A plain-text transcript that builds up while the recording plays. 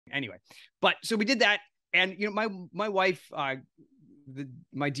Anyway, but so we did that. And, you know, my wife,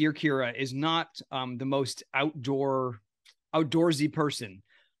 my dear Kira, is not the most outdoorsy person.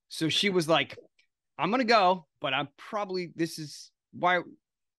 So she was like, I'm going to go, but this is why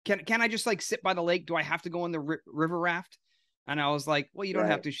can I just like sit by the lake? Do I have to go on the river raft? And I was like, well, you don't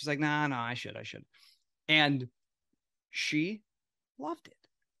have to. She's like, nah, I should. And she loved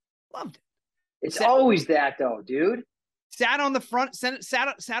it. It's always that though, dude. Sat on the front, sat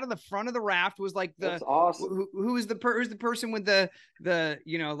on the front of the raft. Was like That's awesome. Who's the person with the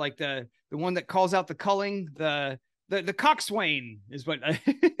you know, like the one that calls out the culling, the coxswain is what.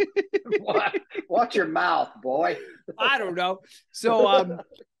 Watch your mouth, boy. I don't know. So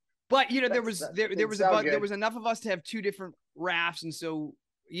but you know, there was enough of us to have two different rafts, and so,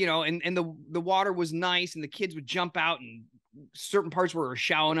 you know, and the water was nice, and the kids would jump out, and certain parts were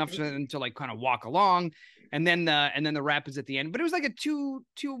shallow enough to like kind of walk along, and then the rapids at the end. But it was like a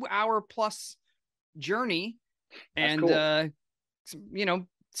 2-hour plus journey, and some, you know,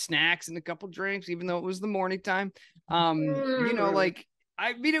 snacks and a couple drinks, even though it was the morning time. You know, like,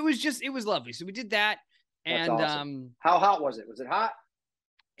 I mean, it was lovely. So we did that. And awesome. How hot was it? Was it hot?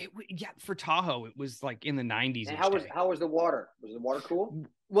 Yeah, for Tahoe, it was like in the 90s. And how was the water? Was the water cool?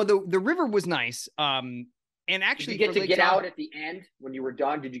 Well, the river was nice. And actually, did you get out at the end when you were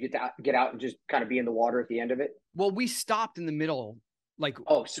done? Did you get out and just kind of be in the water at the end of it? Well, we stopped in the middle. Like,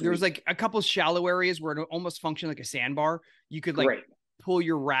 there was like a couple shallow areas where it almost functioned like a sandbar. You could like pull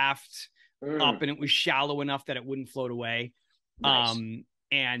your raft up, and it was shallow enough that it wouldn't float away. Nice.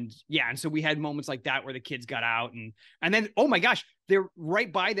 And yeah, and so we had moments like that where the kids got out, and then, oh my gosh, they're right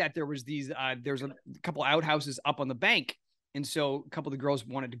by that. There was there's a couple outhouses up on the bank. And so a couple of the girls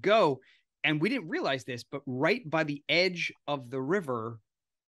wanted to go, and we didn't realize this, but right by the edge of the river,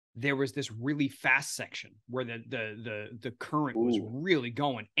 there was this really fast section where the current was really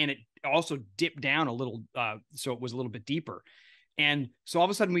going, and it also dipped down a little. So it was a little bit deeper. And so all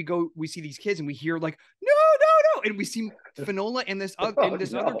of a sudden we see these kids, and we hear like, no. And we see Finola and this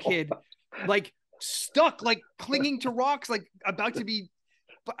other kid like stuck, like clinging to rocks, like about to be,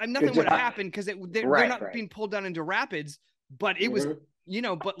 but nothing would happen because they're not being pulled down into rapids. But it was, you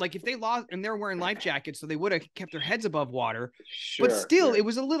know, but like if they lost, and they're wearing life jackets, so they would have kept their heads above water. Sure, but still, it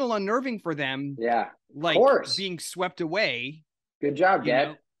was a little unnerving for them. Yeah. Like being swept away. Good job,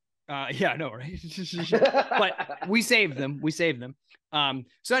 Dad. Yeah, I know, right? But we saved them.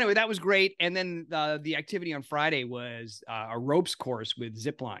 So anyway, that was great. And then the activity on Friday was a ropes course with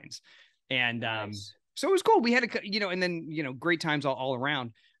zip lines. And so it was cool. We had you know, and then, you know, great times all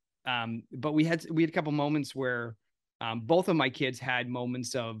around. But we had a couple moments where both of my kids had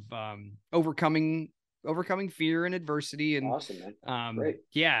moments of overcoming fear and adversity. And awesome, man. Great.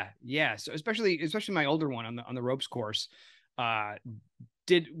 Yeah. So especially my older one on the ropes course,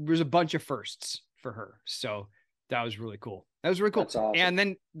 was a bunch of firsts for her. So that was really cool. That's awesome. And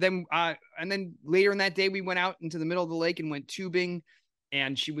then later in that day, we went out into the middle of the lake and went tubing,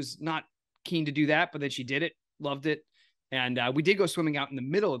 and she was not keen to do that, but then she did it, loved it. And we did go swimming out in the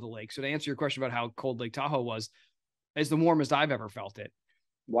middle of the lake. So to answer your question about how cold Lake Tahoe was, it's the warmest I've ever felt it.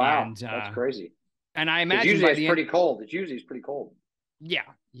 Wow. And, that's crazy. And I imagine usually it's pretty cold. It's usually pretty cold. Yeah.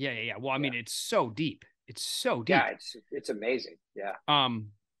 Well, I mean, it's so deep. Yeah, it's amazing. Yeah.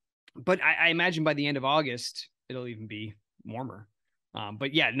 But I imagine by the end of August, it'll even be warmer.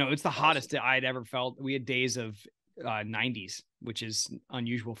 But yeah, no, it's the hottest I'd ever felt. We had days of 90s, which is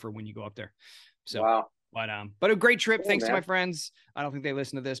unusual for when you go up there. So, wow. But a great trip. Cool, thanks to my friends. I don't think they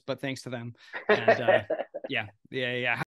listen to this, but thanks to them. And yeah.